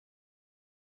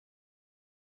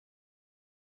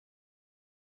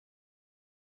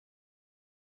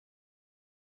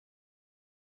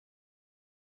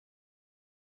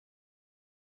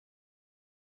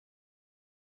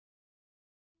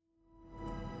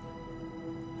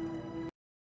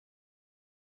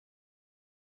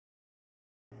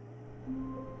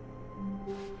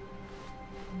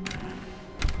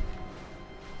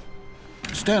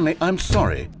Stanley, I'm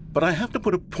sorry, but I have to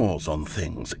put a pause on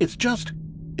things. It's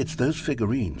those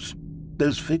figurines,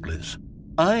 those figglers.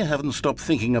 I haven't stopped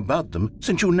thinking about them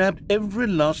since you nabbed every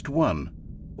last one.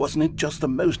 Wasn't it just the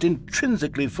most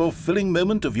intrinsically fulfilling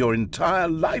moment of your entire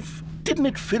life? Didn't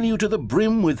it fill you to the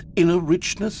brim with inner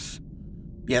richness?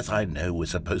 Yes, I know we're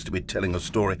supposed to be telling a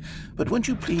story, but won't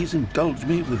you please indulge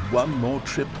me with one more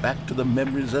trip back to the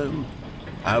memory zone?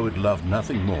 I would love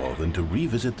nothing more than to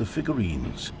revisit the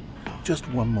figurines just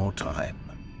one more time.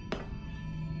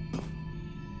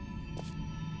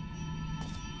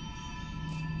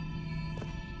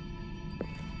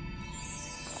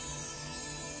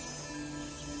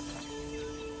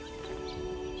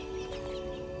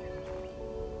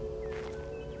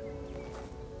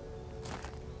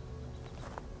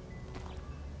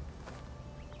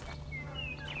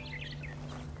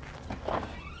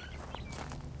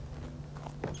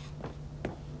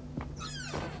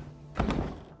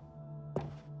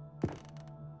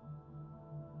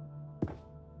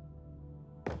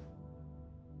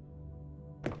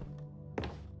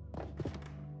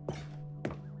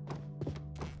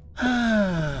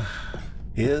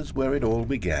 Here's where it all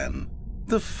began.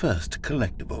 The first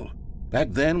collectible. Back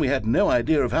then, we had no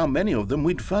idea of how many of them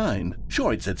we'd find.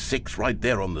 Sure, it said 6 right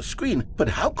there on the screen, but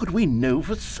how could we know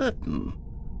for certain?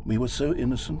 We were so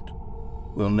innocent.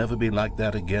 We'll never be like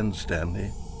that again,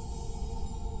 Stanley.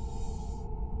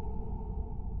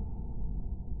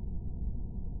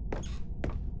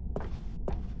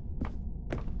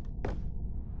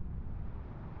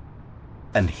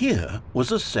 And here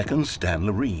was a second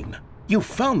Stanlerine. You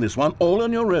found this one all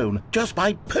on your own, just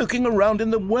by poking around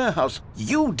in the warehouse.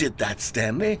 You did that,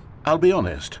 Stanley. I'll be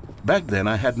honest. Back then,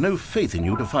 I had no faith in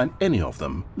you to find any of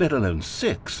them, let alone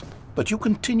 6. But you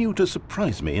continue to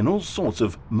surprise me in all sorts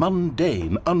of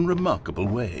mundane, unremarkable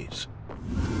ways.